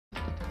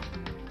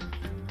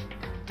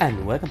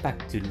And welcome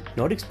back to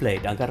Nordics Play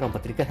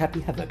Danganronpa Trigger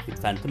Happy Havoc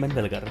with Phantom and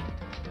Velgar.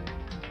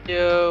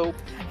 Yo.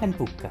 And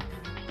Pukka.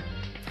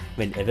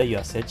 Whenever you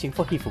are searching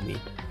for Hifumi,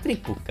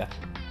 drink Pukka.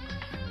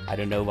 I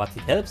don't know what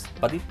it helps,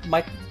 but it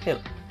might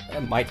help.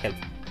 Might help.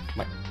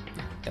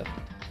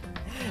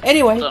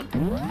 Anyway,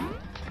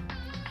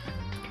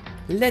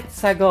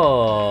 let's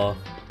go.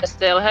 I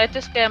still hate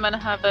this game and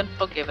haven't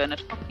forgiven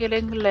it for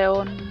killing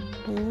Leon.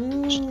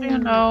 Just, you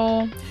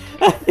know.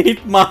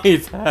 It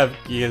might have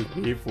killed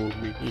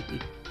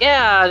Hifumi.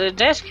 Yeah, the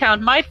death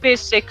count might be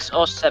 6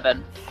 or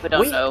 7. We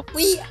don't know.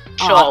 We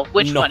sure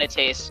which one it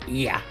is.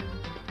 Yeah.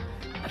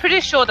 I'm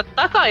pretty sure that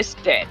Taka is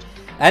dead.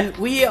 And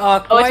we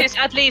are Oh, it is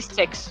at least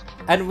 6.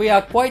 And we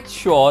are quite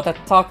sure that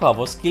Taka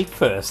was killed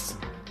first.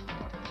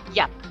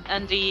 Yeah,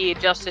 and the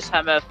Justice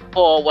Hammer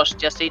 4 was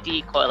just a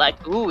decoy,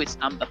 like, ooh, it's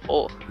number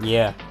 4.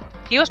 Yeah.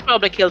 He was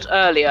probably killed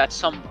earlier at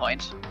some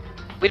point.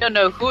 We don't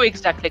know who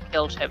exactly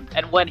killed him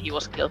and when he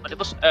was killed, but it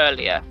was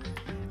earlier.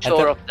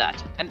 Sure of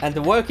that. And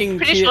the working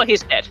pretty sure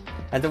he's dead.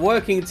 And the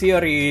working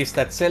theory is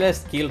that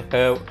Celeste killed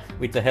her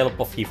with the help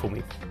of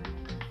Hifumi.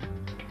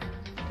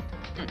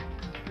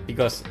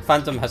 Because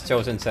Phantom has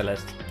chosen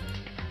Celeste.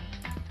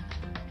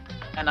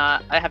 And I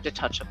have the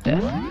touch of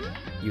death.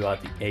 You are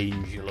the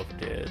angel of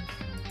death.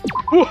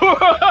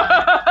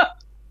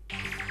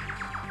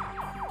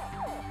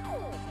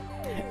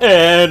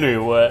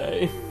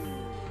 Anyway.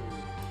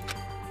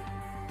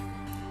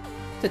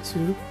 The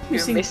two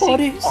missing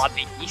bodies.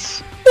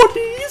 Bodies!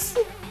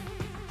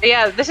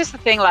 Yeah, this is the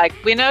thing, like,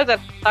 we know that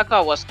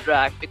Taka was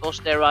dragged because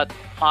there are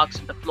marks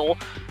in the floor,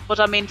 but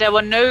I mean, there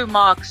were no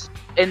marks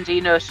in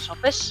the nurse's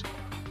office.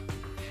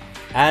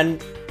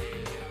 And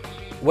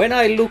when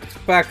I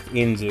looked back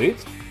into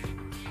it,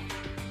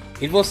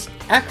 it was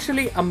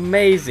actually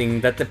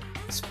amazing that the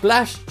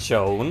splash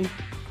zone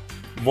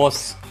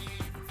was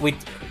with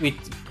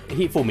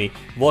Hifumi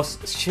was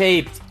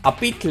shaped a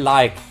bit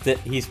like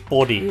his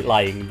body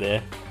lying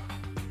there.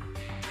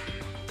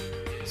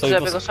 So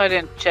because I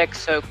didn't check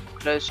so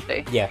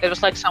closely. Yeah. It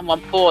was like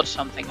someone poured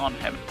something on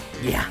him.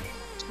 Yeah.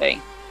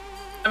 Thing.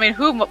 I mean,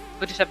 who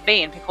would it have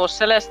been? Because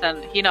Celeste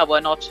and Hina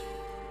were not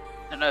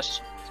the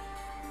nurses.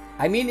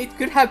 I mean, it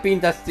could have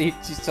been that he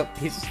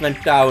just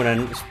went down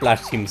and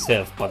splashed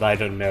himself, but I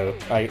don't know.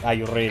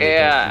 I really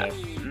yeah.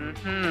 don't know.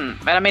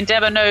 Mm-hmm. But I mean, there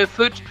were no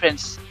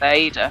footprints there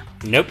either.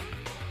 Nope.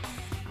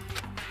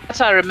 That's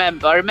I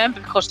remember. I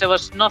remember because there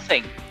was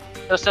nothing.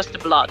 There was just the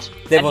blood.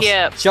 There was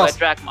here just were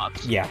drag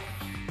marks. Yeah.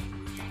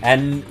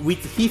 And with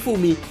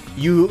Hifumi,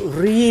 you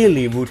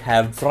really would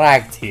have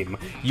dragged him.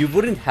 You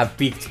wouldn't have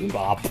picked him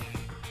up.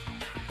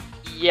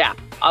 Yeah,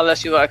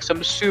 unless you were like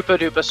some super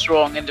duper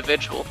strong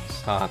individual.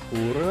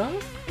 Sakura?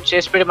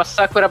 She's pretty much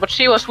Sakura, but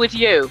she was with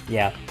you.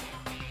 Yeah.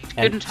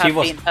 Couldn't have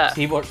been her.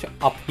 She was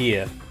up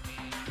here.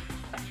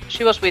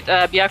 She was with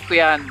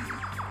Byakuya and...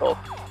 Oh.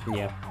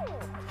 Yeah.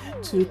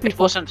 It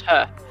wasn't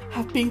her.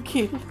 Have been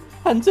killed,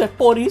 and their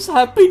bodies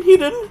have been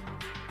hidden.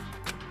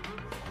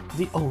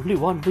 The only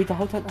one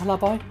without an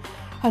alibi,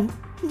 and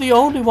the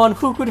only one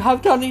who could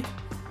have done it,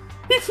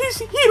 it is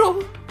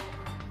Hiro.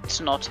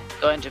 It's not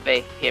going to be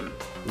him.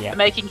 Yeah.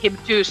 Making him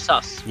too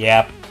sus.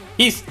 Yeah.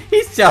 He's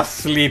just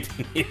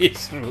sleeping in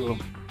his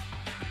room.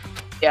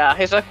 Yeah,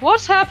 he's like,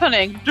 what's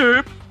happening,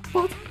 dude?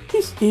 But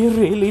is he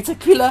really the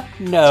killer?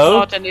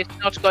 No. And it's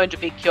not going to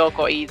be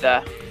Kyoko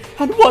either.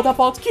 And what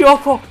about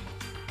Kyoko?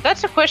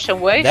 That's a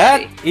question, where is she?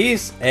 That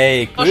is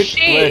a good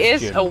question. She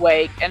is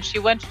awake and she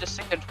went to the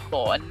 2nd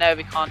floor and now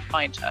we can't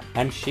find her.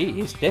 And she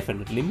is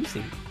definitely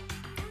missing.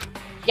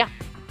 Yeah.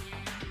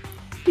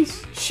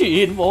 Is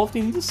she involved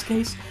in this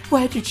case?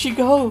 Where did she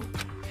go?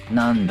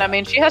 None. I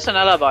mean, she has an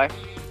alibi.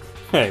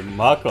 Hey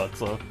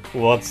Makoto,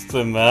 what's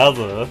the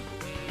matter?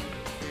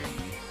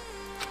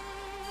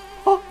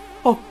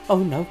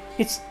 Oh no,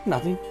 it's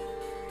nothing.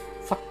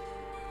 Fuck.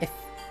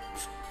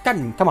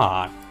 Come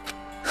on.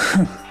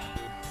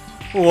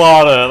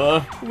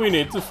 Whatever, we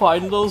need to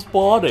find those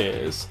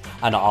bodies,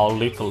 and our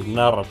little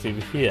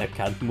narrative here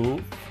can't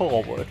move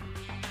forward.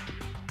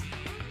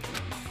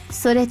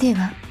 それで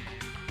は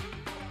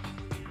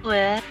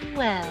Well,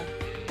 well,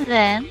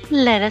 then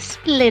let us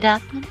split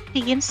up and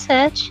begin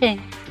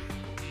searching.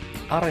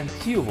 Aren't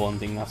you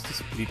wanting us to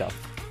split up?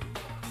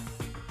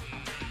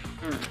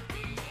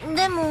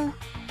 でも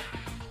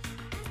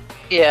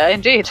Yeah,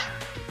 indeed.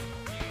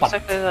 But,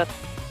 Exactly that.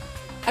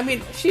 I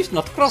mean, she's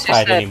not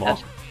cross-eyed said anymore.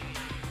 that.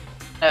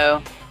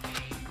 No.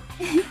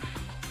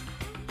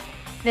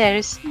 There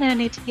is no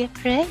need to be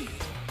afraid.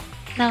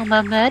 No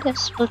more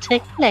murders will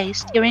take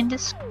place during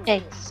this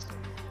case.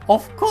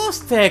 Of course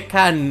there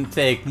can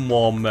take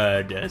more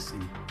murders.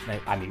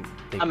 I mean,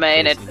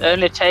 It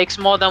only takes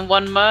more than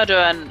one murder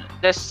and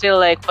there's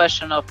still a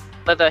question of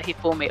whether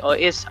Hifumi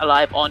is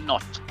alive or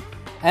not.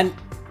 And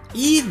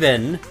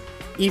even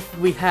if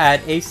we had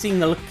a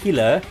single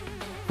killer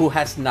who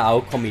has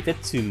now committed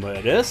 2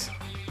 murders,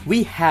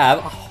 we have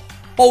a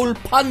whole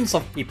bunch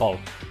of people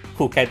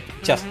who can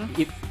just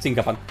think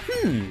about,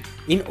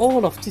 in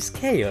all of this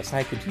chaos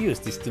I could use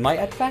this to my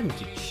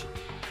advantage.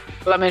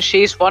 Well, I mean,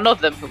 she's one of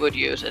them who would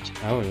use it.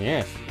 Oh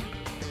yes.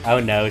 Oh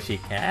no, she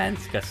can't,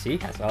 because she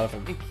has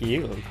already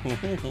killed.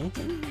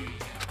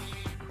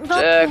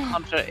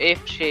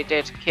 If she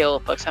did kill,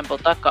 for example,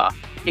 Taka,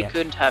 she Yeah.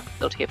 couldn't have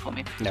killed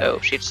Hifumi, No. so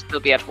she'd still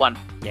be at 1.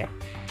 Yeah.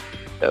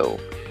 So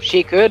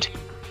she could.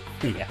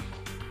 Yeah.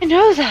 I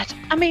know that.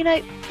 I mean,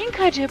 I think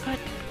I do, but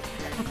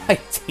I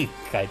think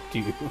I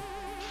do.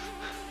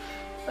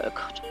 Oh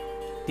god.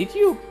 Did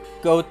you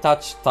go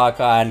touch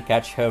Taka and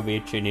catch her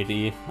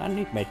virginity, and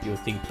it made you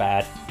think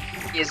bad?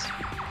 Yes.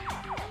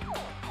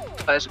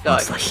 Nice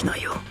guy.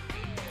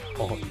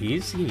 Or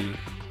is he?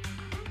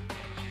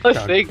 I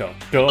think.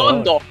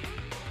 Tondo.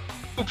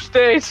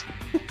 Upstairs.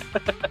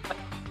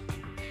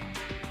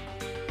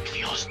 if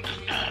you're still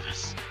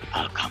nervous,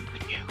 I'll come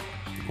with you.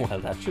 Well,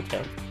 that should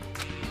help.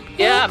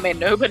 Yeah, I mean,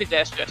 nobody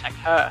dares to attack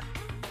her.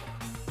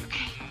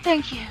 Okay,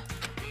 thank you.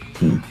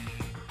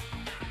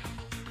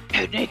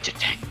 You need to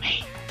thank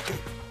me.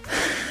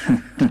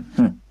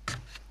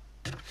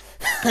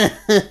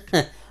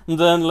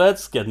 Then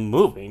let's get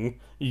moving.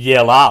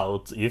 Yell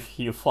out if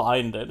you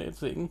find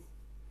anything.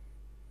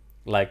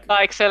 Like,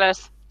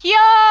 Celeste.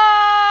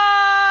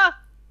 Yeah!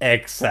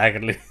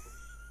 exactly.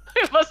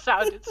 It must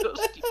sounded so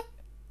stupid.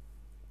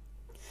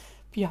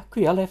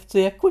 Byakuya left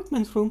the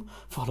equipment room,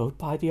 followed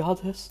by the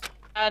others.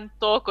 And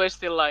Toko is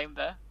still lying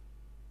there.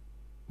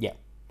 Yeah.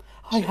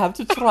 I have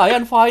to try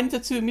and find the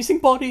 2 missing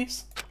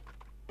bodies.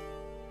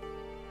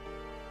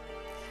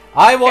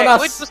 I wanna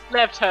We just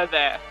left her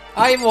there.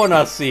 I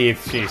wanna see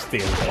if she's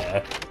still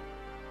there.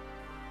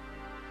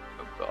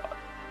 Oh god.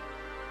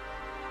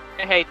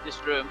 I hate this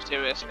room,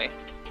 seriously.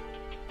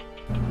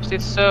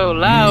 It's so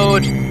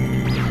loud.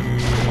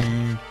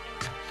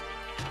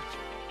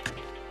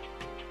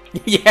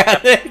 Yeah,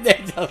 they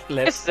just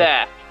left. It's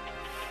there.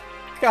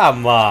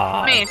 Come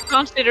on. I mean,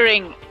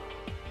 considering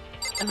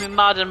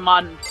Modern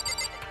Man,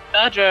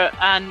 murder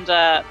and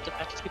the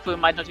fact that people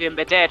might not even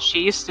be dead,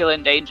 she is still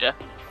in danger.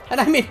 And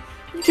I mean,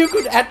 you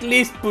could at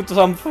least put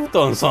some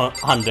futons on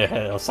under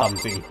her or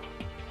something.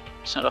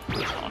 It's not a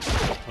futon.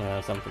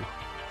 Something.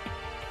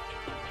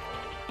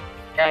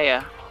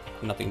 Yeah.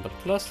 Nothing but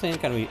plus thing.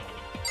 Can we?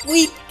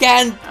 We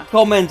can't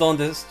comment on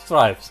the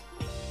stripes.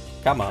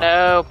 Come on.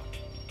 No,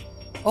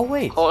 Oh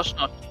wait. of course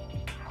not.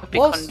 Would be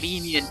Was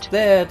convenient.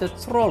 there the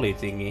trolley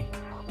thingy?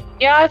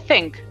 Yeah, I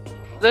think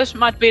those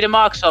might be the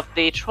marks of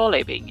the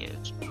trolley being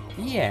used.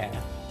 Yeah.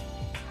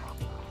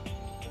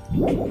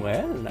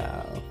 Well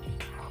now.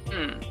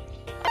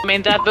 I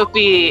mean, that would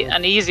be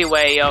an easy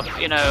way of,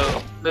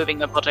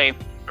 moving a body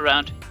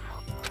around.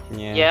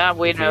 Yeah,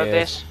 we know yes.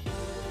 this.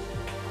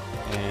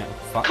 Yeah.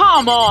 Fuck.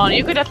 Come on,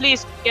 you could at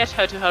least get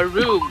her to her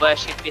room where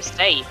she'd be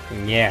safe.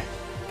 Yeah.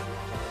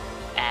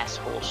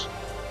 Assholes.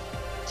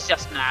 It's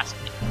just nasty.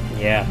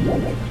 Yeah.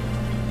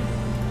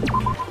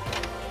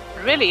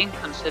 Really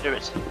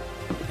inconsiderate.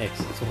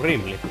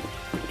 Extremely.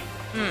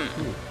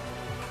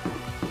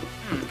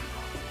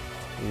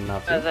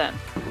 Nothing. But then,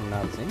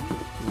 Nothing.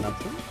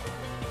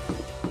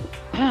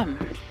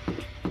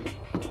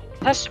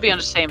 it has to be on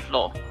the same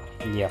floor.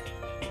 Yeah.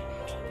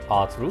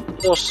 Art room? Of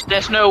course,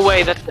 there's no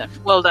way that.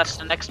 Well, that's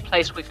the next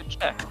place we could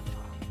check.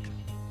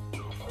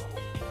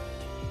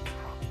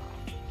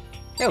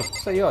 Oh,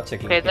 so you're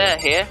checking. Okay, they're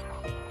here.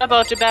 How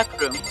about the back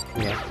room?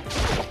 Yeah.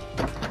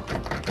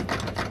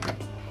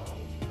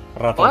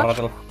 Rattle, What?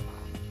 rattle.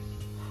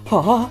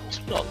 Haha, It's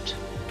locked.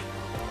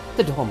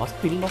 the door must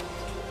be locked.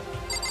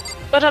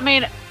 But I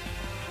mean,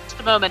 just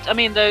a moment. I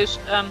mean, those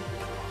aren't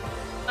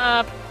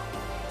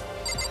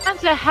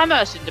there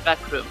hammers in the back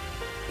room?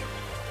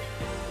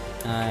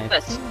 I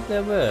Yes. think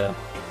there were.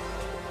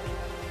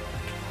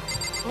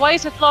 Why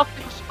is it locked?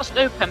 Because it was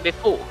open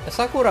before.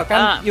 Sakura,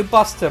 can you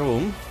bust the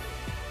room?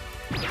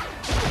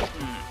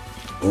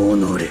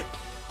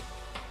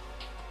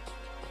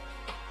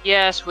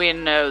 Yes, we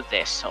know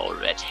this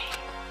already.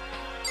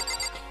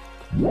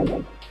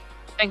 I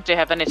think they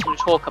have anything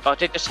to talk about.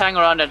 They just hang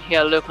around and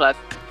here look like,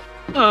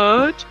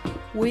 what?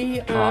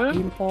 We are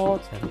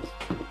important.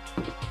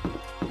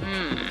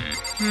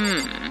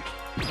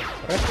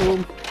 Red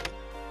room.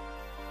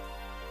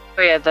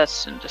 Oh yeah,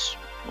 that's in this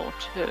floor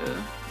too.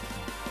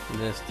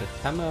 There's the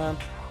hammer.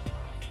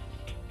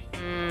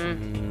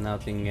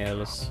 Nothing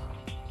else.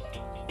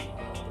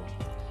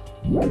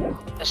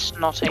 There's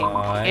nothing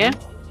Fine. here.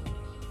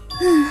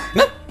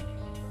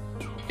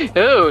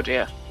 Oh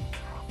dear.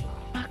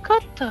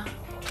 Makoto,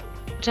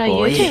 what are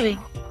you doing?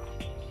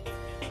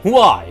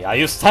 Why are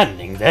you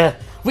standing there?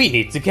 We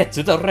need to get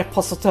to the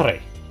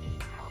repository.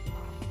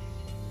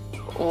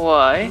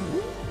 Why?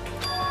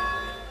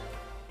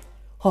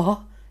 Huh?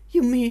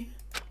 You mean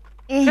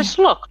It's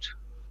locked.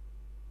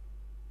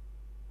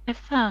 I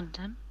found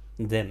him.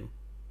 them?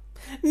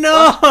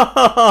 No!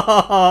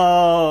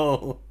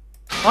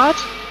 What?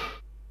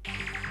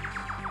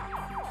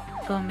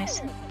 Fumi's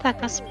and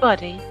Taka's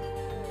body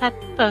had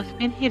both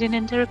been hidden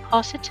in the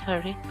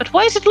repository. But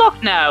why is it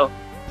locked now?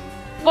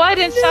 Why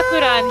didn't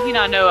Sakura and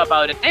Hina know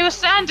about it? They were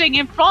standing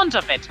in front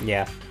of it.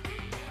 Yeah.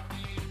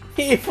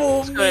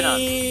 What's going on?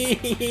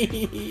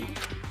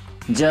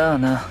 じゃあ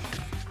な。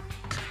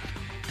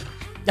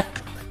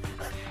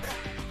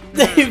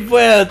They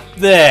were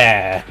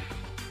there!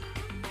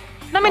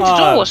 I mean, the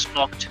door was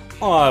locked.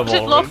 I've Was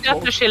it already locked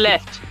after told she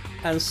left?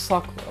 And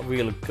Sakura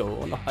will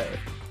go on higher.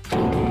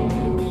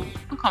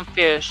 I'm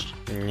confused.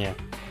 Yeah.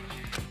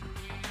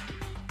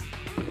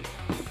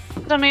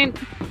 I mean,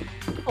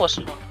 it was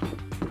locked.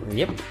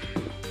 Yep.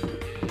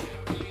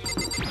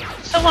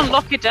 Someone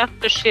locked it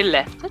after she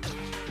left it?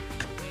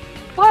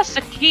 Who has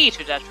the key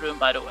to that room,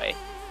 by the way?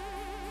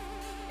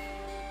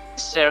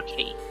 Is there a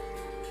key?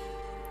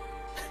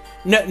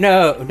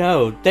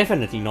 No,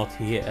 definitely not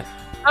here.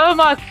 Oh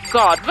my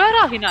god, where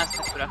are Hina and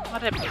Sakura?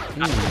 What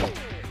happened?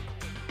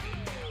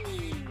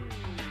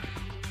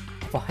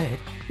 Up ahead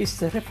is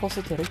the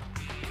repository.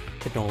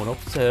 The door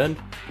turned.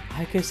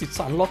 I guess it's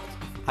unlocked.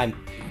 And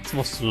it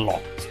was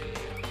locked.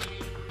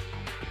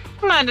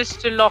 Who managed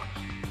to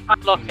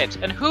unlock it?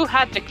 And who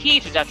had the key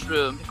to that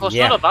room? Because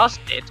Yeah. none of us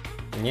did.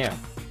 Yeah.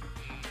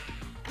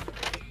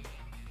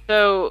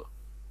 So,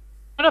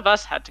 none of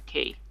us had the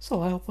key.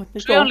 So I opened the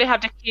So we door. only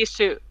have the keys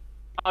to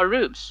our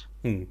rooms.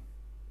 Hmm.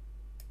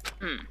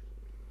 Hmm.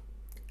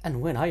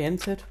 And when I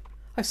entered,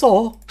 I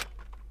saw.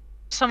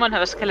 Someone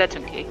have a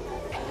skeleton key.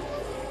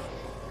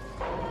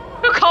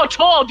 Look how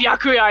tall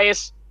Byakuya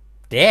is!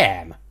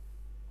 Damn!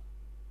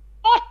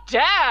 Oh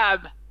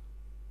damn!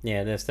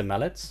 Yeah, there's the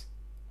mallets.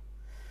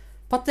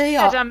 But they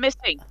And are. I'm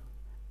missing.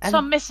 And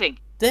Some missing.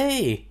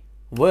 they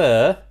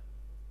were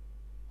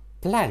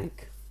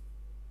blank.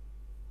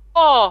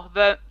 Four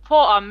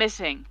are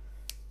missing.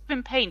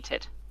 Been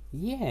painted.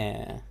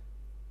 Yeah.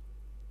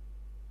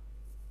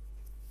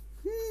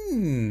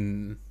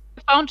 Hmm.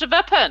 We found the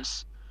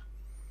weapons.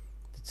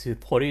 The two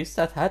bodies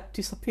that had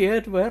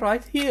disappeared were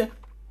right here.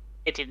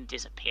 It didn't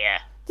disappear.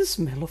 The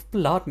smell of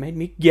blood made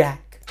me gag.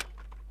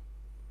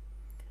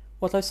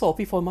 What I saw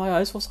before my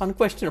eyes was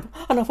unquestionable,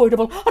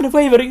 unavoidable,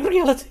 unwavering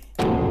reality.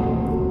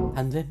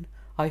 And then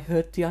I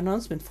heard the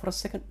announcement for a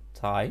second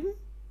time.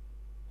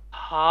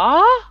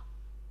 Huh?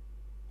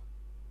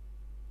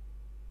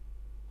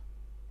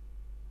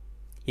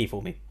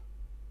 Hifumi.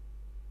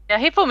 Yeah,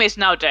 Hifumi is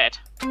now dead.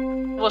 He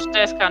was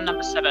death scan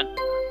number 7.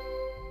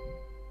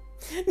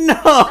 No,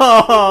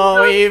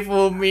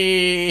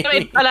 Hifumi! I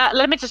mean,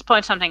 let me just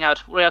point something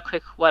out real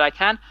quick while I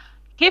can.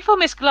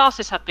 Hifumi's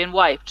glasses have been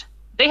wiped.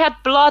 They had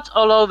blood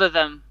all over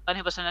them when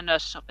he was in the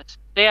nurse's office.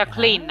 They are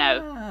clean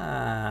now.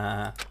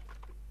 Ah.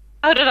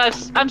 How did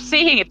I'm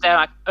seeing it there,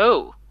 like,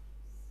 oh.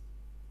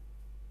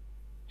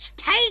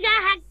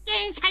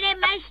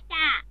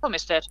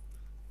 Hifumi's dead.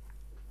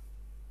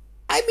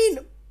 I mean,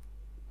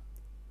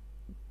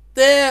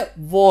 there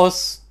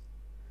was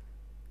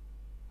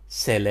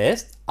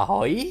Celeste,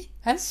 Aoi,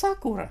 and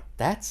Sakura.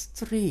 That's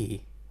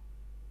 3.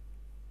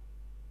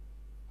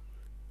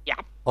 Yeah.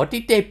 Or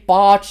did they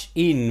barge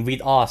in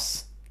with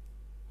us?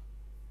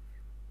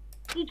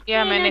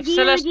 Yeah, I mean, if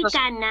Celeste was...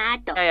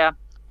 Yeah.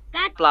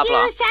 Blah,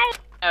 blah.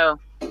 No.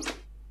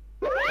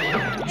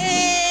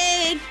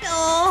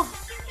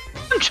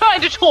 I'm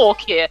trying to talk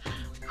here.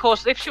 Of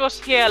course, if she was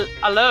here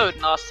alone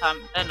last time,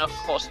 then of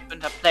course it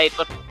wouldn't have played,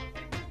 but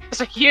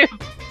there's a huge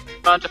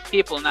amount of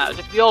people now.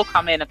 Did we all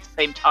come in at the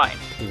same time?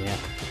 Yeah.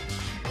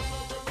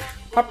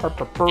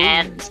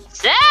 And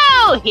so,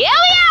 here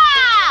we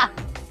are!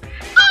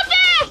 All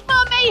day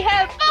for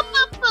mayhem! Boo,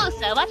 boo, boo.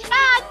 So much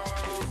fun!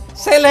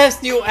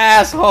 Celeste, you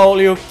asshole!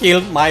 You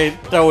killed my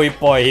toy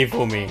boy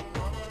Hifumi.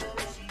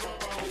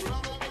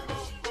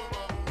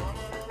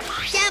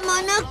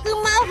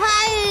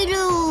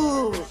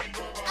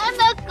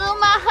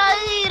 Monokuma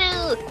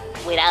Hairu!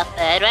 Without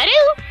further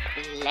ado,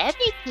 let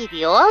me give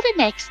you all the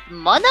next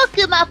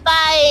Monokuma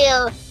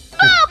file!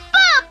 Boo,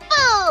 boo,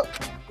 boo!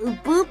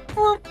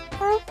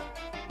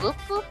 Boop,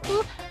 boop,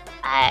 boop.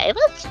 I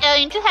was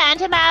going to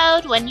hand him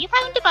out when you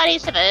found the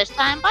bodies the first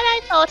time, but I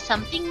thought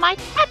something might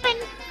happen.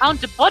 Found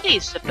the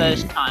bodies the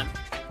first time.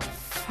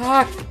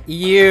 Fuck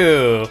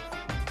you!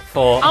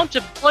 For Found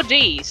the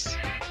bodies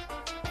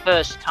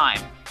first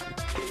time.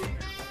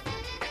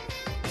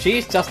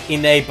 she's just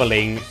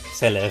enabling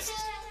Celeste.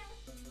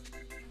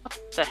 What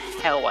the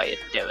hell are you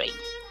doing?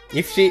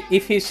 If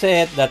he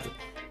said that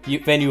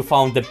when you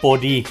found the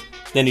body,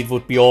 then it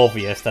would be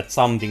obvious that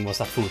something was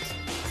afoot.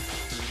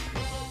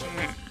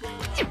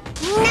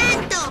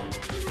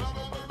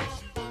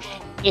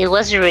 It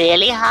was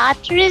really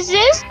hard to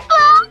resist,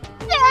 but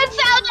turns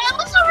out I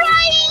was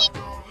right!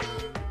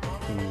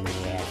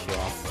 Yeah,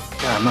 sure.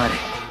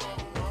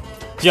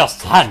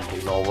 Just hand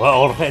it over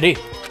already.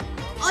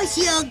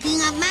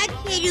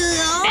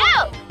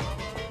 Now,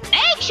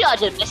 make sure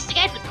to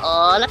investigate with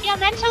all of your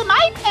mental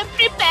might and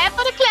prepare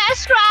for the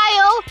class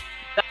trial!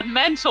 The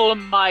mental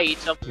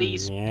might of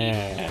these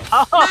Yeah.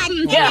 people.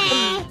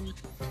 Yeah.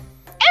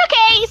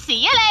 Okay, see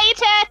you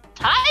later!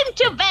 Time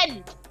to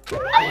vent!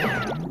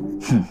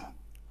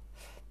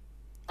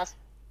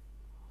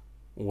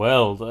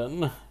 Well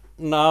then,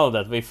 now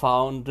that we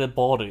found the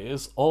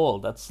bodies, all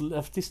that's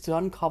left is to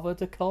uncover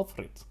the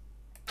culprit.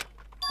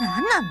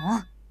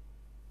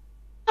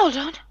 Hold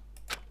on.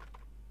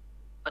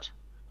 What?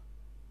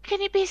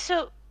 Can you be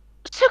so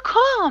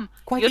calm?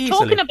 Quite You're easily.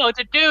 talking about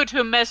the dude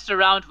who messed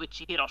around with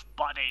Chihiro's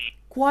body.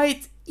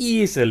 quite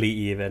easily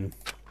even.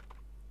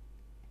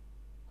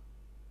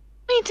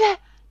 I mean, they're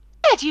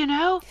dead, you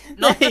know.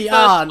 Not the They first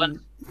are. one.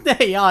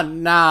 They are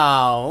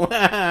now.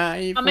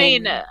 I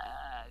mean,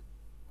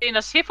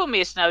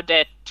 Hifumi is now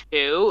dead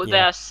too. Yeah.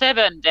 There are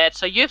 7 dead,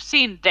 so you've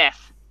seen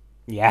death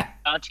Yeah.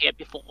 around here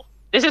before.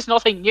 This is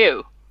nothing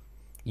new.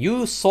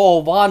 You saw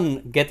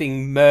one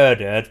getting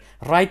murdered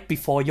right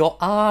before your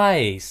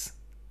eyes.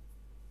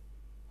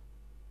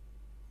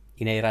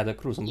 In a rather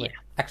gruesome way.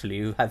 Actually,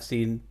 you have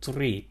seen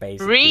 3,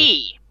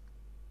 basically.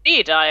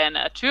 3 die, and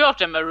 2 of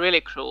them are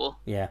really cruel.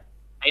 Yeah.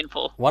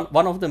 Painful.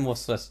 One of them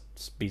was just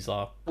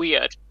bizarre.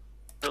 Weird.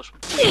 Dead?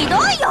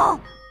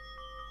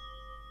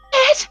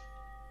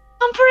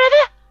 Gone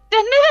forever?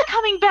 They're never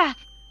coming back!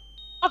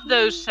 Of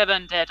those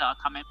 7 dead are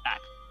coming back.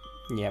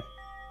 Yeah.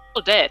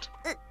 All dead.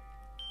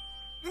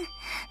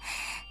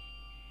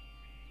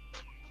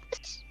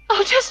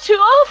 Oh, just too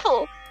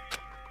awful!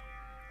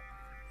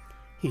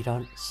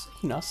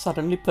 Hina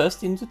suddenly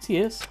burst into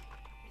tears.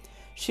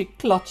 She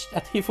clutched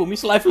at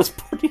Hifumi's lifeless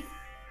body.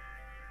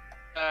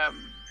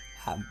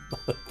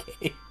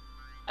 Okay.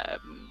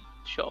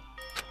 Sure.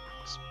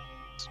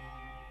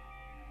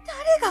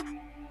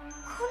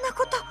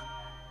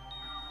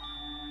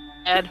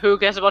 And who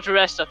cares about the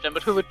rest of them,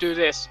 but who would do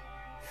this?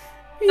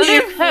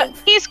 Look,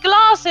 his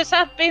glasses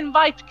have been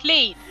wiped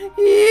clean.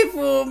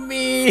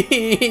 Hifumi!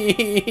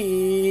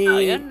 Now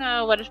you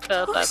know what it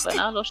felt like when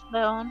I lost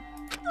my own.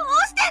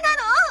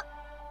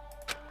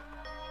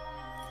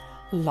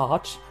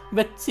 Large,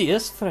 wet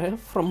tears fell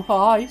from her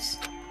eyes.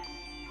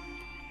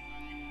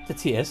 The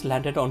tears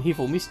landed on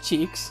Hifumi's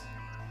cheeks.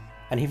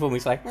 And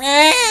Hifumi's like,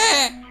 "Meh."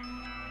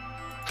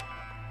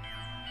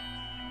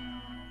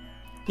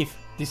 If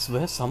this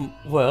were some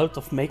world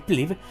of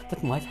make-believe,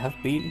 that might have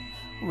been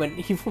when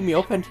Hifumi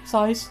opened his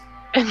eyes.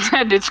 And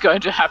then it's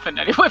going to happen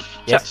anyway,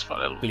 Yes, just for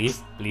a little.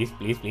 please,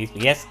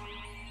 yes.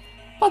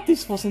 But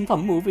this wasn't a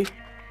movie.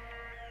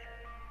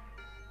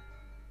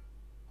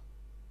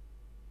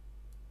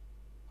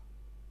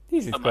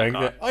 This is Oh my going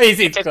God. to... Oh, is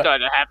it It's go- going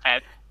to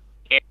happen.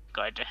 It's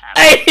going to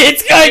happen. Hey,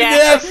 it's going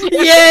Yes. to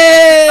happen!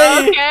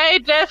 Yay! Okay,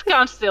 death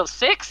count still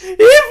 6. Hifumi!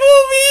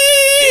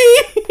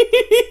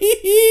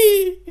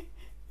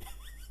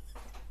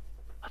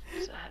 What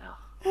the hell?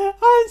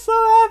 I'm so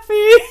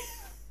happy!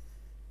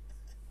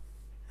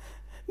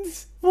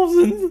 This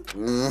wasn't...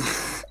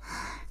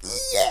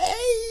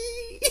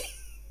 Yay!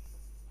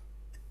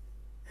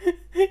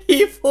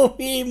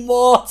 Hifumi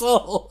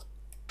immortal!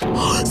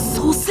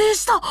 蘇生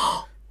した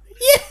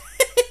Yay!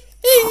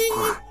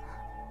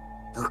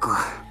 どこ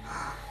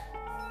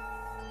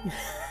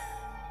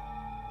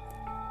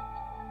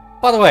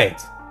But wait.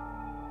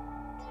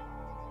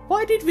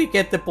 Why did we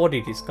get the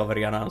body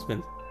discovery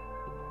announcement?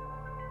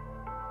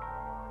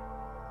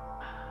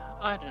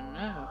 I don't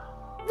know.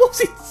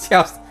 Was it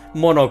just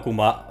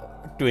Monokuma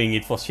doing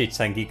it for shits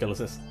and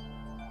giggles?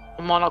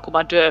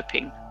 Monokuma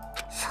derping.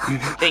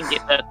 Thinking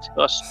that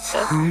was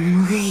dead.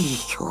 寒い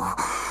よ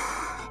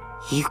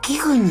雪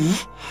国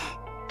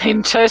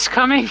Winter is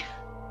coming.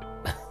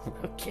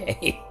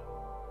 Okay.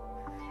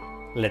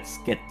 Let's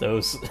get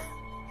those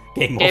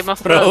Game Game of of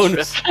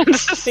Thrones Thrones.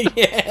 references.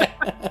 Yeah.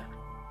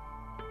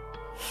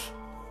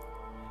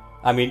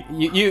 I mean,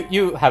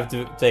 you have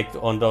to take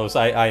on those.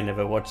 I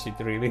never watched it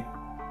really.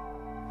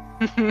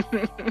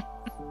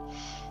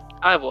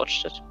 I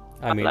watched it.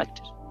 I mean, liked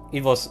it.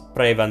 it was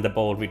Brave and the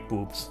Bold with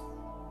boobs.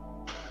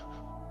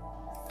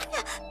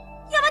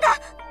 山田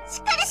し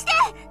っかりして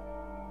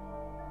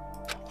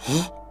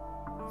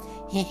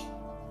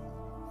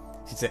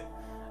She said,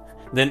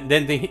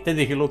 then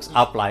he looks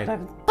up like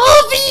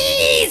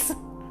boobies,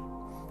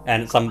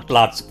 and some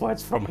blood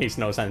squirts from his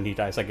nose and he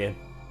dies again.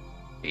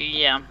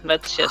 Yeah,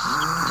 let's just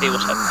see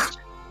what happens.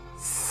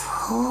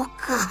 そう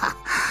か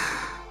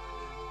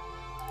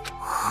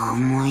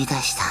思い出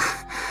した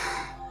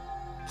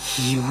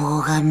希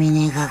望が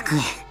峰学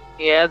園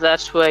Yeah,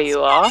 that's where you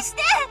are. し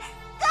て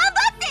頑張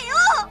って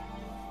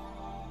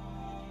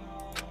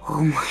よ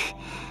思い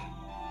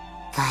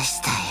出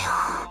したよ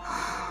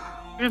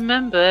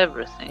Remember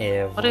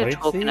everything. What are you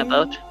talking Everything?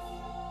 about?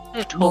 What are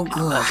you talking 僕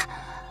は about?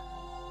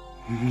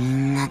 み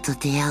んなと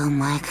出会う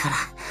前から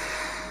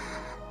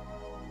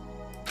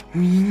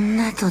みん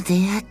なと出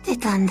会って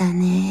たんだ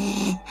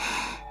ね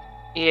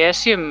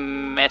Yes, you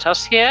met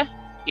us here.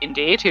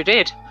 Indeed, you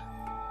did.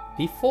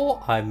 Before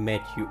I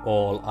met you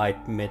all,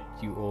 I'd met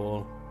you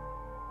all.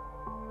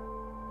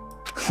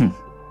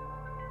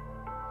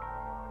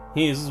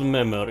 His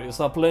memories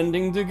are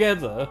blending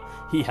together.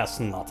 He has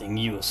nothing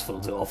useful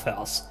to offer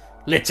us.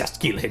 Let's just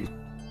kill him.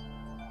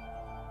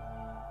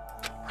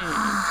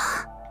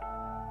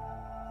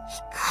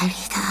 光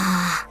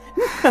だ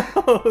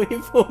No,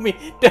 Hifumi,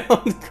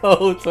 don't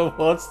go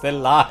towards the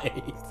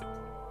light.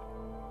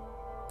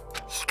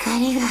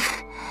 光が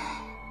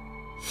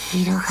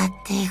広がっ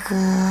ていく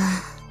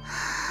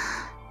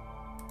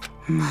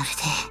まるで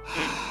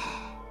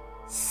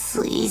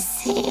水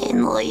星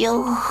の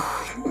よ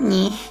う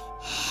に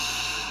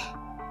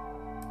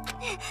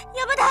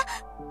山田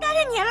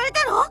誰にやられ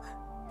たの誰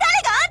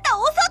があんた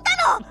を襲っ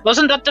たの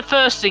Wasn't that the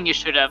first thing you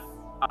should have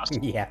fast.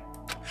 Yeah.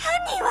 犯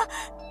人は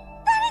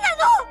誰な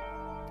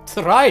の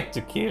Tried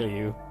to kill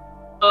you.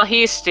 Well,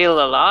 he's still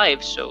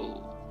alive,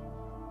 so...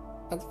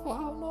 But for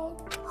how long?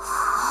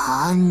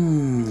 犯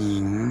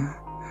人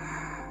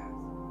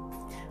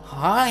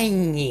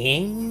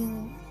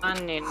Hanging.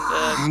 And in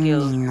the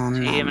guild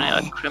team,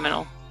 like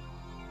criminal.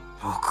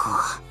 僕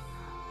は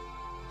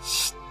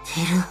知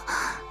ってる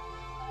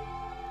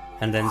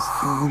And then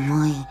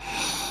思い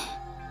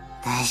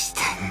出し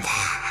たんだ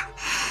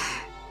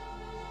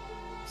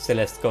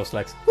Celeste goes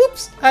like,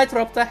 "Oops! I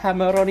dropped a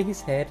hammer on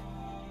his head."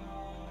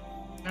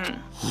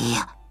 い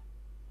や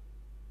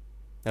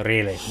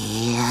Really?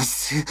 いや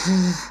す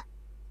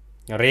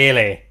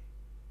Really?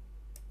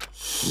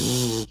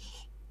 ひ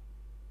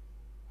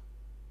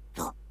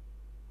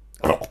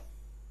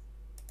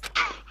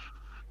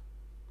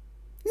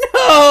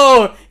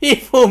No!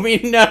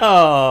 Ifumi,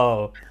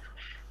 no!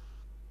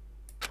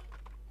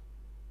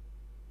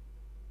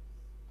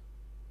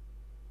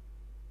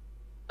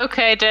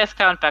 Okay, death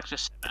count back to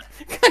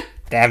 7.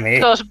 Damn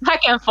it. Goes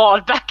back and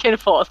forth, back and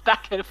forth,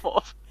 back and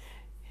forth.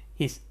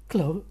 His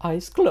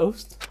eyes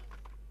closed.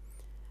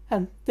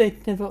 And they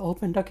never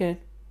opened again.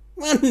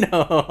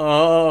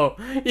 No!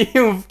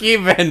 You've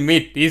given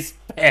me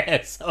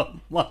despair so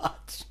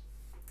much.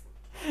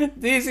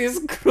 This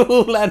is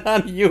cruel and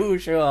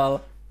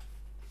unusual.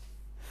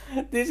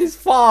 This is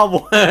far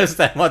worse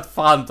than what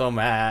Phantom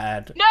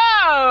had.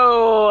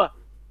 No!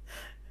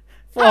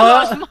 For I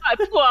lost her, my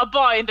poor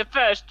boy in the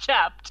first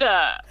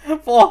chapter.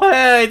 for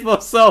her, it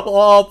was so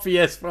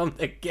obvious from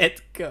the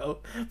get-go.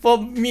 For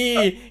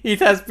me, it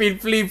has been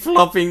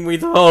flip-flopping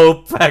with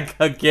hope back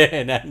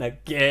again and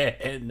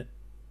again.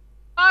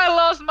 I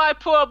lost my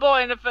poor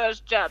boy in the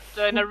first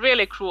chapter in a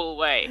really cruel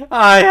way.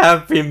 I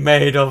have been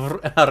made of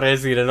a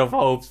resident of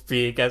Hope's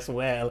Peak as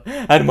well,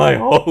 and my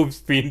hope's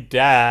been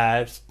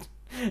dashed,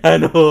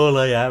 and all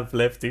I have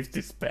left is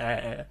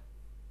despair.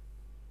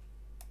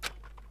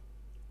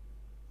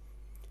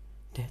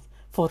 Death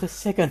for the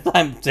second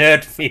time,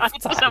 third, fifth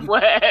It doesn't time.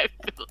 work.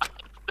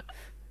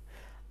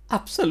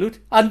 Absolute,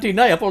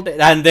 undeniable death,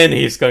 and then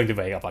he's going to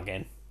wake up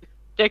again.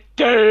 Dick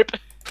derp.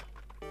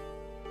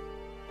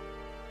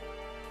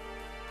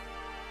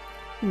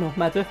 No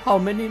matter how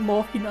many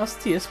more Hina's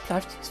tears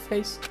splashed his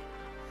face,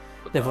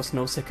 there was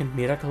no second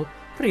miracle.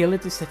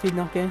 Reality set in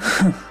again.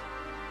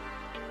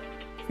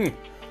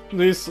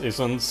 This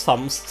isn't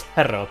some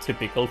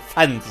stereotypical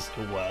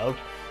fantasy world.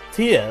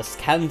 Tears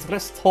can't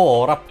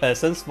restore a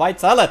person's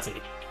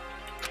vitality.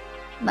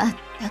 まっ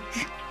たく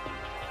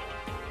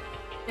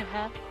You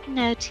have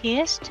no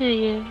tears, do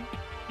you?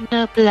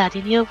 No blood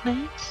in your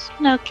veins?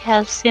 No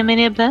calcium in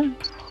your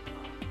bones?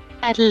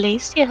 At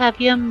least you have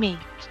your meat.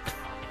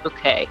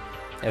 Okay,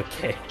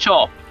 Okay.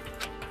 sure.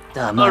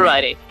 黙れ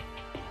Alrighty.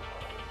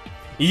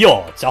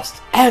 You're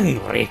just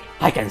angry.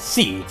 I can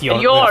see it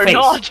on your You're face.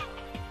 not.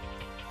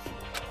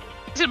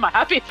 This is my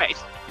happy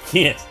face.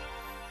 Yes.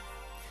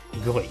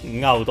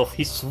 Going out of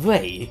his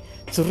way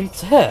to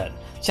return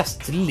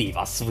just to leave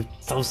us with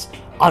those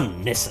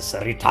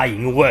unnecessary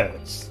dying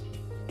words.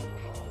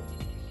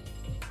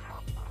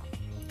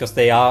 Because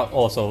they are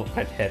also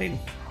red herring.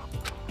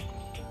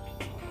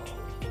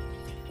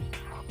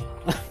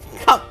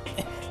 Come,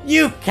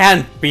 you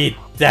can't be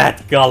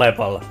that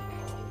gullible.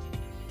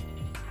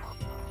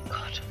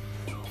 God.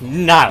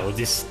 Now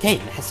this game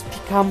has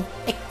become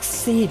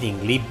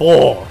exceedingly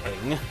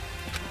boring.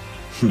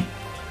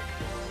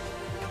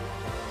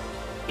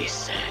 He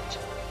said,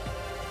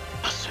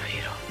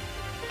 Asuhiro,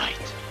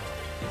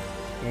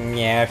 right.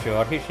 Yeah,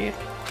 sure, he should.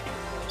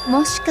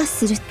 もしか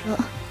すると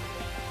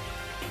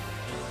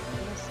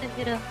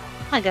Yasuhiro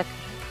Hagaki.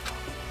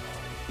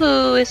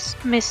 Who is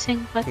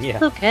missing, but Yeah.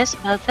 who cares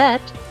about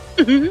that?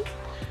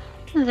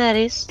 That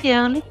is the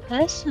only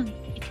person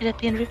he could have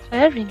been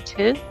referring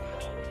to.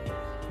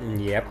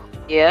 Yep.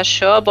 Yeah,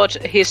 sure, but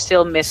he's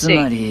still missing,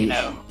 つまり you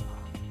know.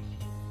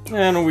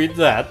 And with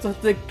that,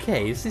 the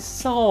case is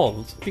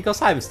solved.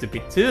 Because I'm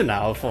stupid too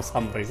now for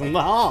some reason.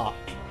 Ah.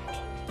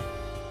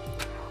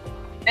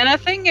 And the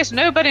thing is,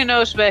 nobody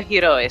knows where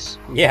Hiro is.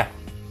 Yeah.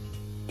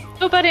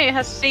 Nobody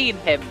has seen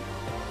him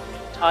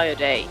the entire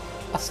day.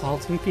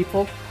 Assaulting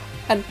people.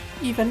 And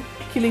even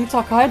killing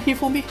Taka and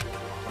Hifumi.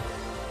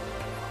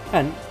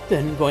 And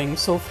then going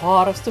so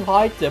far as to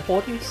hide their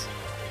bodies.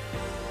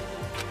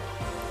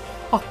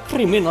 A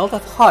criminal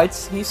that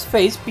hides his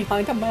face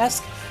behind a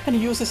mask and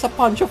uses a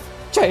bunch of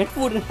giant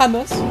wooden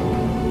hammers.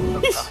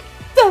 Is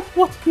that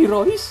what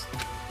Hiro is?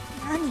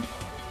 何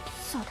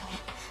それ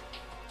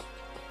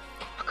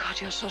Oh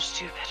god, you're so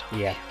stupid.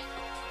 Yeah.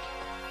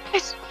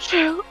 It's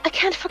true. I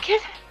can't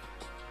forgive him.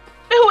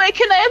 No way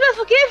can I ever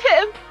forgive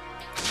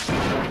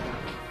him.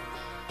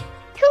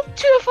 Killed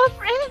two of our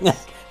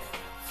friends.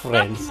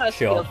 Friends, Must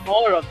sure. kill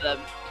more of them.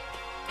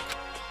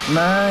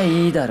 まあ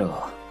いいだ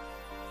ろ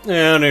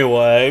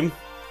Anyway,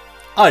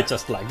 I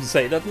just like to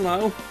say that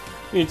now.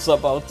 It's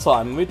about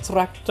time we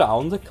track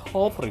down the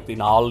culprit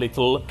in our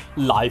little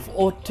life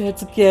or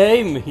death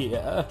game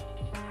here.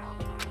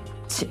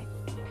 うち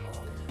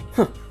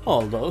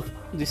Although,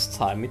 this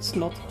time it's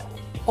not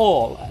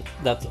all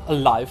that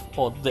life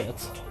or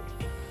death.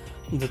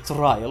 The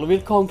trial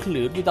will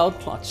conclude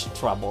without much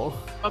trouble.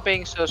 For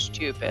being so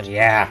stupid.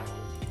 Yeah.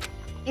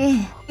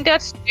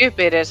 That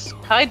stupid is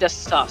kinda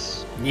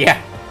sus.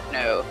 Yeah.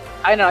 No.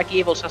 Kinda like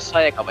evil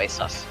Sayaka way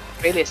sus.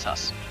 Really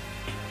sus.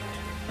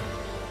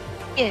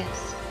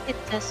 Yes, it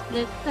does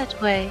look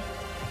that way.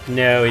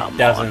 No, it Come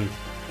doesn't.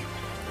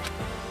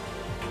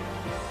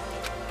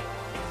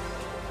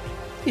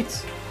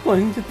 It's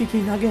going to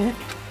begin again.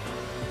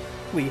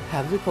 We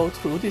have to go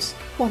through this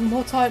one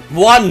more time.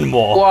 One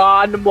more!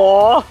 One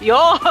more!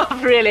 You're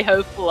really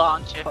hopeful,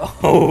 aren't you?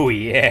 Oh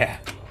yeah.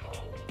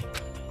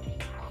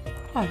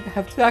 I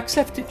have to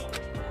accept it.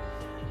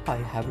 I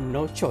have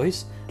no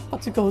choice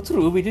but to go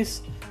through with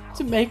this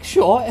to make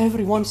sure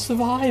everyone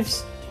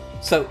survives.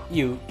 So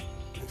you...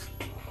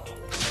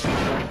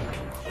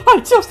 I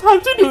just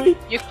have to do it!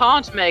 You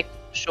can't make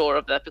sure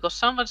of that because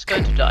someone's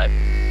going to die.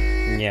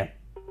 Yeah.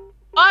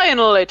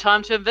 Finally,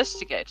 time to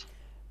investigate.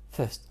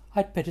 First,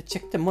 I'd better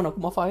check the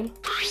Monokuma file.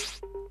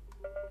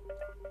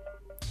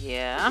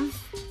 Yeah.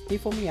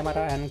 Hifumi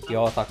Yamada and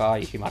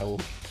Kyotaka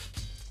Ishimaru.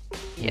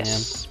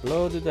 Yes. Yeah,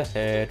 blow to the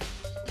head.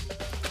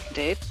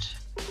 Did.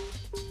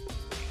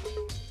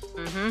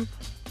 Mm-hmm.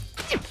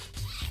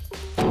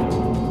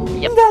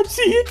 Yep. That's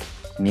it!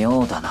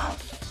 妙だな。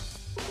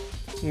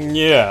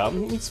 Yeah,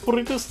 it's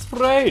pretty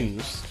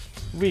strange.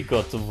 We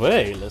got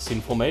way less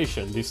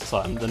information this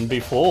time than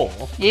before.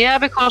 Yeah,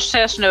 because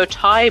there's no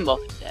time of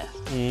death.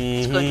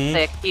 It's going to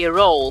play a key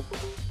role.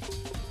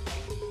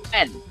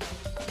 When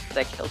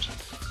they're killed.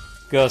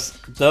 Because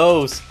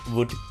those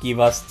would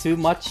give us too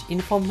much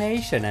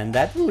information and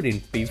that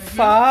wouldn't be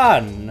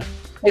fun.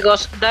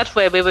 Because that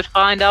way we would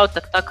find out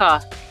that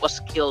Taka was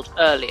killed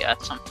earlier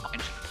at some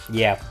point.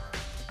 Yeah,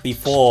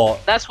 before...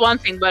 That's one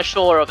thing we're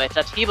sure of it,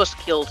 that he was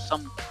killed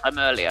sometime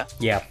earlier.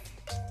 Yeah.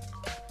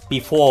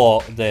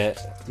 Before the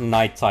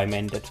nighttime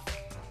ended,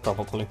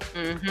 probably.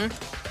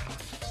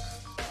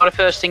 Mm-hmm. Or the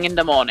first thing in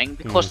the morning,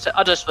 because the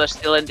others were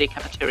still in the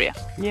cafeteria.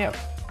 Yeah.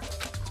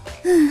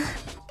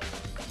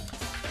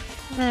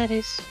 That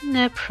is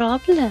no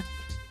problem.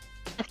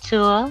 After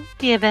all,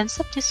 the events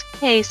of this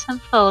case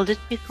unfolded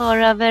before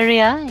our very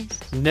eyes.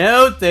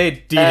 No,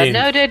 they didn't.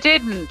 No, they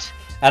didn't.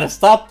 And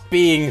stop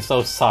being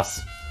so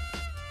sus.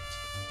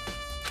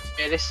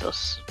 Really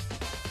sus.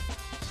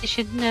 You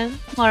should know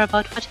more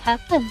about what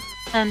happened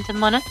than the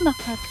Monokuma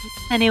family,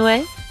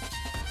 anyway.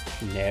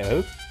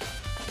 No.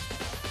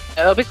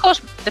 No, because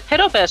the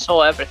pedo bear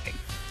saw everything.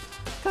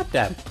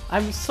 Goddamn,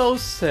 I'm so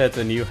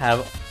certain you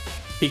have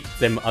picked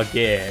them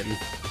again.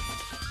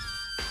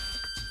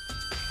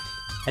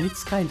 And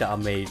it's kinda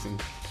amazing.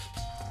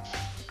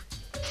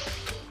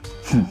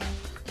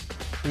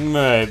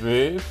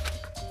 Maybe.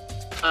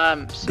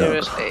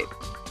 Seriously.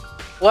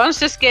 Once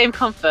this game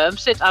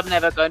confirms it, I'm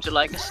never going to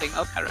like a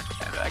single character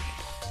ever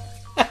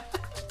again.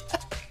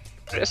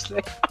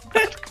 Seriously, I'm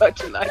not going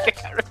to like a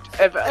character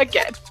ever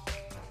again.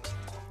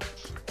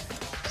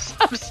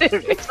 I'm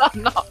serious,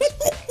 I'm not.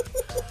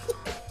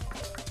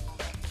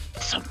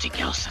 Something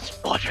else that's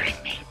bothering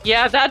me.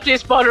 Yeah, that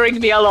is bothering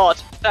me a lot.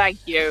 Thank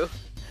you.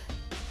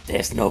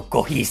 There's no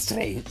kohi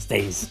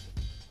stains.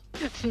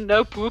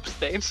 No poop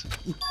stains.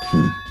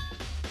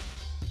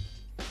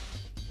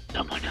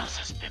 Someone else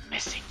has been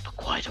missing for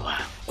quite a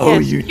while. Oh,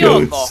 Yes, you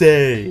Kyoko. don't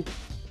say.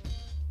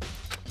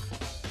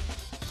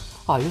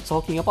 Are you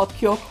talking about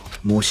Kyoko?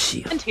 も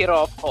しや And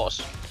Hiro, of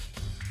course.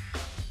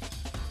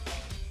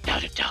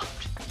 Without a doubt,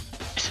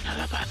 there's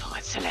another battle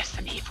at Celeste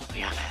and Evil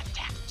we haven't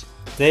attacked.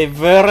 They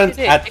weren't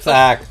It is, because-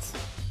 attacked.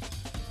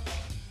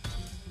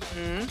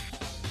 Hmm?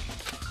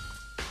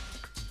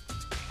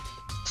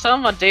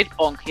 Someone did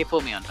bonk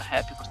Hifumi on the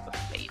head because of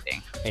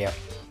bleeding. Yeah,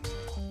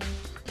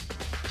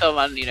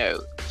 Someone,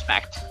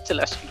 smacked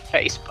Celeste in the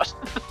face, but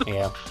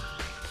yeah,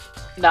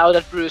 now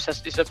that Bruce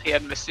has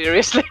disappeared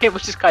mysteriously,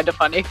 which is kind of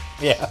funny.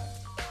 yeah.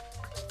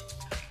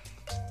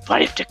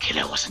 What if the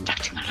killer wasn't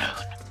acting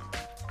alone?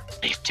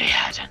 If they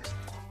had an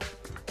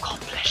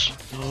accomplice?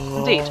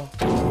 Indeed.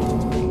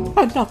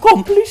 An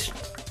accomplice?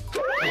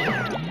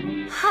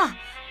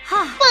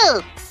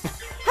 Boo!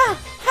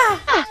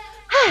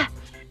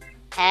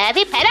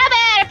 Heavy pedo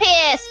bear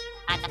appears!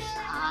 An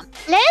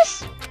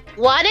accomplice?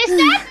 What is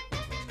that?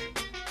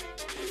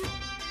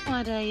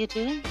 What are you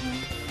doing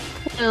here?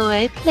 Go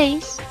away,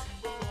 please.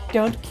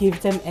 Don't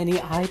give them any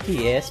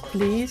ideas,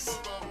 please.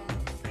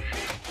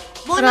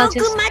 But I'll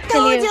just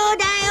kill you.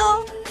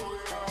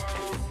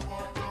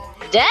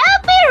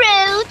 Don't be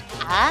rude!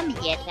 I'm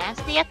here to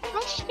answer your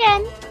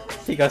question.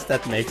 Because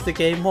that makes the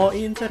game more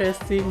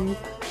interesting.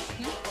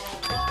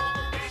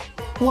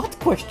 What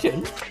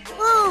question?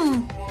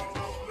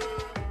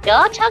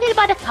 You're talking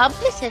about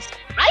accomplices,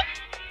 right?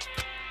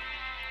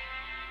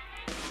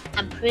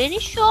 I'm pretty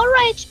sure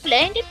I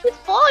explained it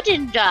before,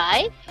 didn't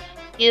I?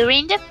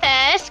 During the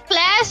first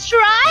class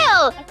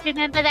trial.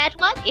 Remember that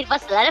one? It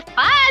was a lot of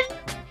fun.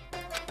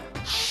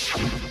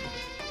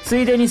 つ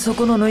いでにそ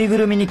このぬいぐ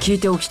るみに聞い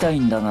ておきたい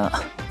んだ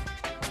が、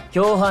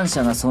共犯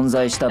者が存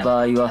在した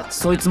場合は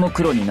そいつも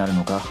黒になる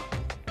のか？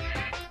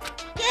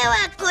で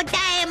は答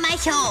えま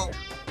しょう。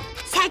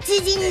さ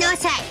殺人の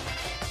際、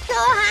共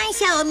犯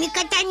者を味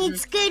方に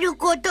つける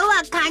こと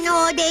は可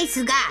能で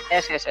すが、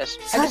 Yes, yes, yes.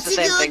 I just the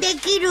卒 same 業 thing. で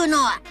きるの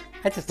は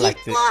I just 実 like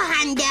行 to.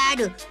 犯であ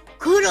る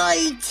黒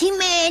い地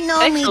名の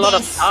Takes み a lot で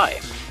of す。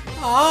 time.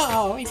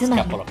 Oh, it's a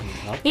couple of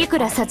minutes. いく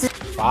ら殺じ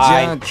ゃ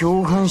あ Fine.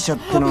 共犯者っ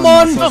ての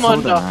はなさそ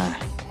うだな。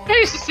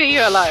 Nice to see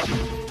you alive. つ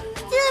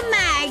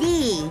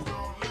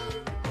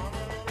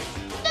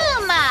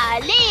ま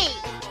り、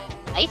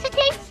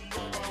Basically,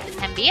 you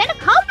can be an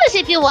accomplice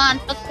if you want,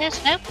 but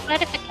there's no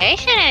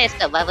gratification in it,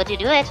 so why would you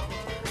do it?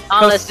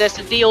 Unless there's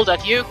a deal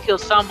that you kill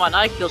someone,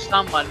 I kill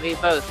someone, we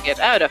both get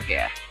out of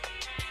here.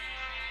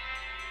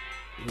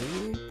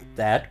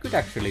 That could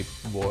actually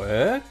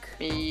work.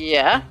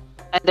 Yeah.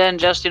 And then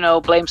just,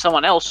 blame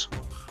someone else.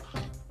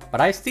 But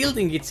I still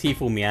think it's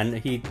Hifumi, and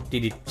he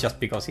did it just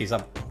because he's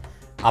an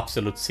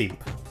absolute simp.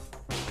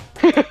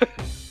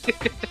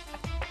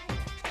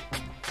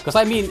 Because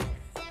I mean,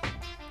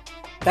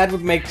 that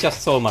would make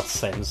just so much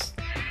sense.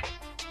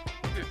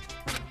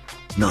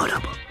 なら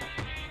ば。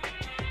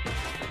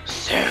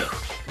 So,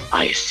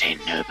 are you saying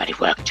nobody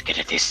worked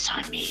together this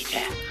time either?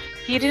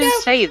 He didn't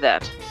say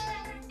that.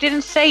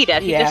 Didn't say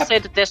that. He Yeah. just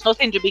said that there's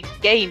nothing to be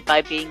gained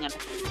by being an...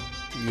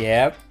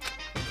 Yep.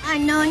 あ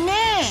のね、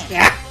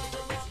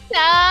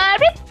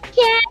 Sorry,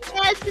 can't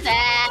answer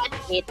that.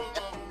 It's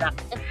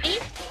destructively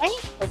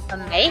strange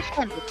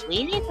information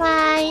between you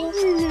guys.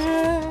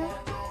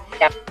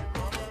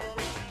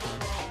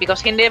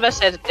 Because he never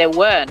said that they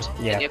weren't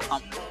Yeah. any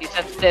accomplice. He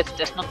said that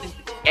there's nothing to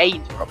be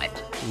gained from it.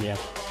 Yeah.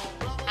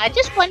 I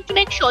just want to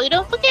make sure you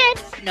don't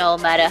forget. No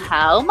matter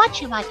how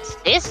much you might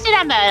insist in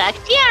a murder, like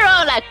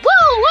Tiro, like,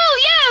 woo, woo,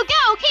 you,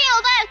 go kill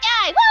that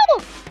guy, woo!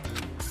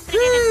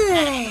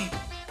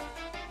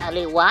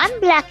 Only one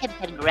blackened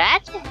can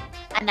graduate.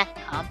 An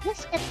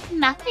accomplice gets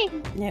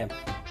nothing. Yeah.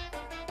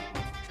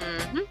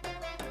 Mm-hmm.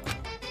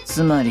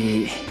 つま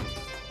り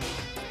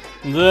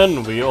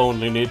Then we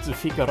only need to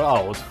figure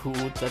out who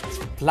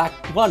that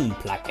one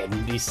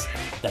blackened is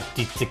that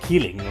did the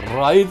killing,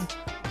 right?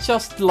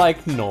 Just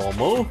like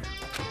normal.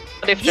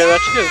 But if there are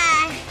two...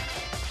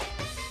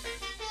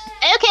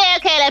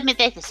 Okay, let me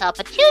take this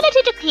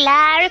opportunity to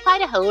clarify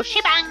the whole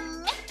shebang.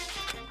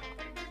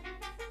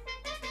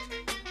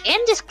 In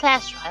this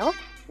class trial,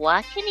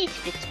 what you need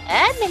to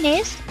determine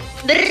is...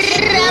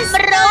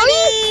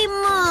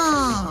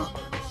 Drumroll!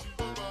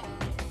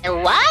 The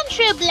one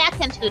true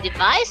blackened who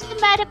devised the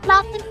murder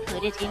plot and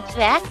put it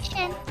into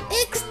action.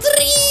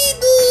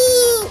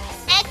 Extremo!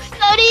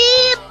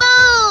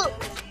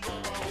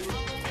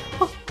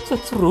 The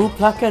true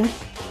blackened.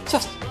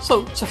 Just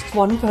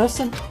one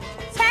person.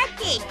 さ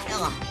てと、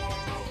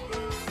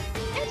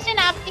 And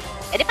synoptic,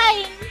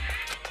 edifying.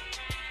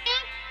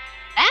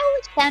 Now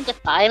it's time to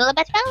final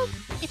battle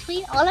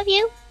between all of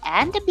you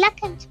and the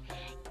blackened.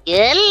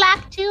 Good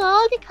luck to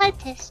all the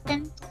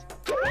contestants.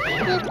 Boo!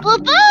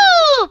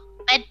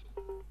 But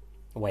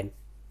When?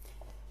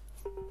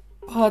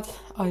 But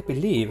I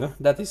believe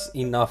that is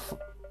enough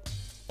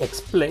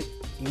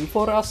explaining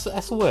for us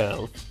as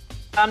well.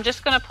 I'm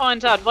just gonna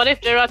point out, what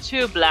if there are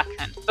two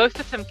blackened? Both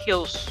of them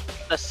kills,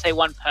 let's say,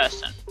 one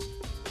person.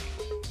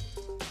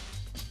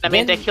 I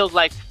mean, they Then- killed,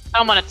 like,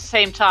 someone at the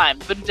same time.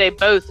 Wouldn't they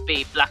both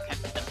be blackened?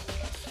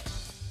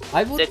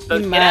 I would Let's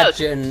both get out.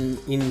 imagine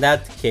in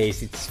that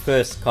case it's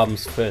first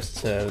comes, first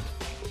served.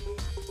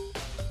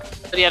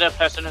 So the other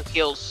person who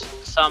kills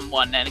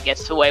someone and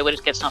gets away with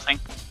it gets nothing.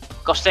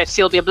 Because they'd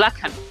still be a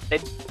blackened. They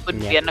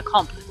wouldn't be Yeah. an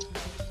accomplice.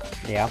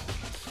 Yeah.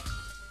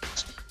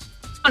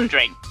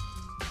 Wondering.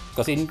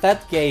 Because in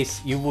that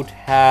case you would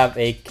have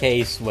a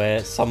case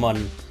where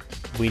someone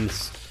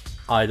wins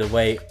either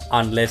way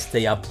unless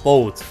they are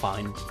both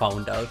found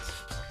out.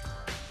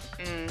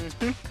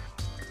 Mm-hmm.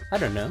 I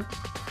don't know.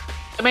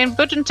 I mean,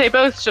 wouldn't they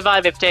both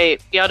survive if the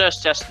others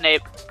just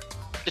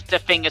put their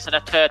fingers at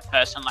a third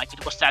person like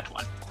it was that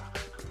one?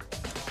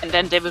 And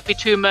then there would be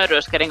two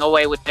murderers getting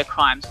away with their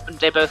crimes. Wouldn't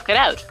they both get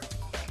out?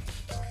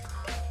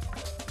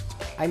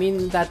 I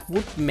mean, that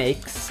would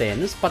make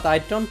sense, but I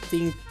don't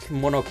think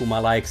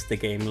Monokuma likes the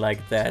game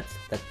like that.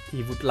 That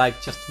he would like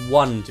just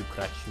one to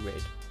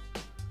graduate.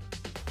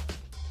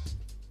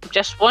 I'm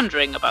just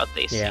wondering about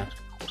these Yeah.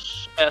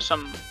 things.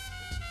 Some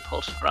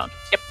pulse around.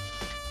 Yep.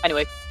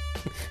 Anyway.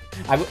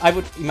 I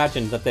would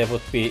imagine that there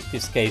would be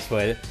this case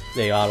where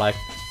they are like,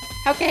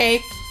 okay,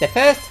 the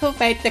first who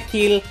made the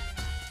kill,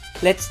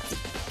 let's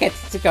get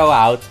to go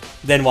out.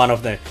 Then one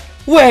of them,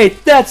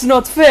 wait, that's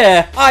not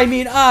fair. I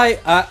mean,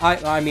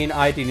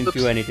 I didn't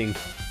do anything.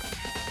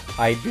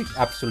 I did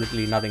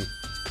absolutely nothing.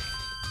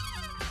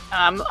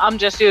 I'm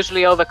just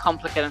usually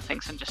overcomplicating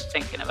things and just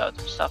thinking about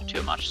stuff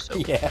too much. So,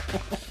 Yeah.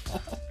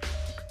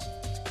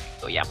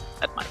 so yeah,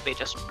 that might be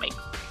just me.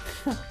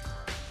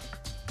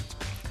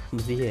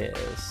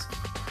 Yes.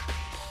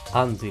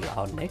 Until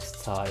our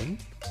next time.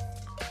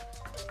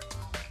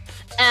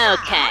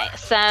 okay,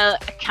 so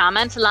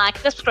comment, like,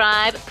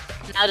 subscribe.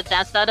 Now that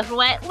that's out of the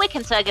way, we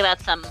can talk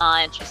about some more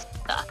interesting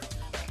stuff.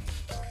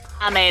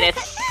 I mean,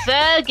 it's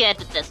so good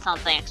that there's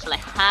something actually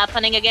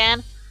happening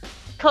again.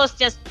 Of course,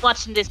 just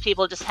watching these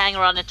people just hang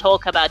around and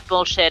talk about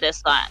bullshit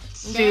is like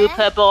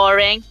super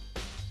boring.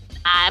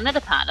 I'm not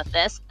a part of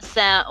this,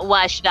 so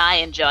why should I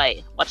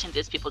enjoy watching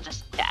these people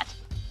just chat?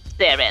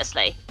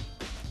 Seriously.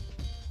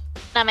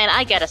 I mean,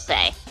 I gotta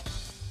say,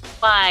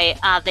 why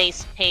are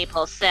these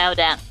people so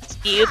damn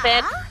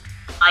stupid?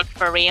 Like,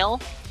 for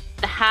real?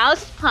 How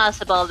is it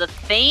possible that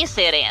these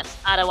idiots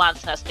are the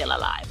ones who are still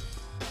alive?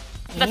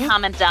 Leave a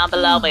comment down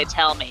below where you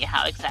tell me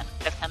how exactly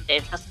this can be,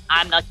 because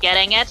I'm not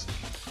getting it.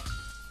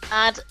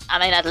 And, I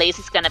mean, at least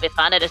it's gonna be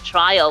fun at a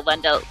trial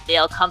when they'll be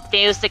all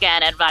confused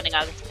again and running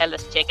out to kill the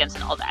chickens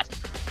and all that.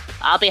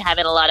 I'll be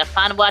having a lot of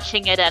fun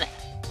watching it, and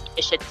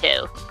you should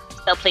too.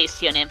 So please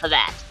tune in for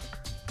that.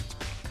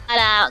 And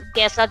I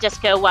guess I'll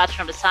just go watch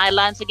from the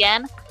sidelines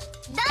again.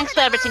 Thanks for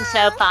everything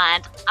so far,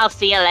 and I'll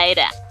see you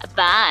later.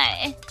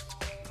 Bye.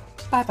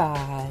 Bye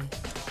bye.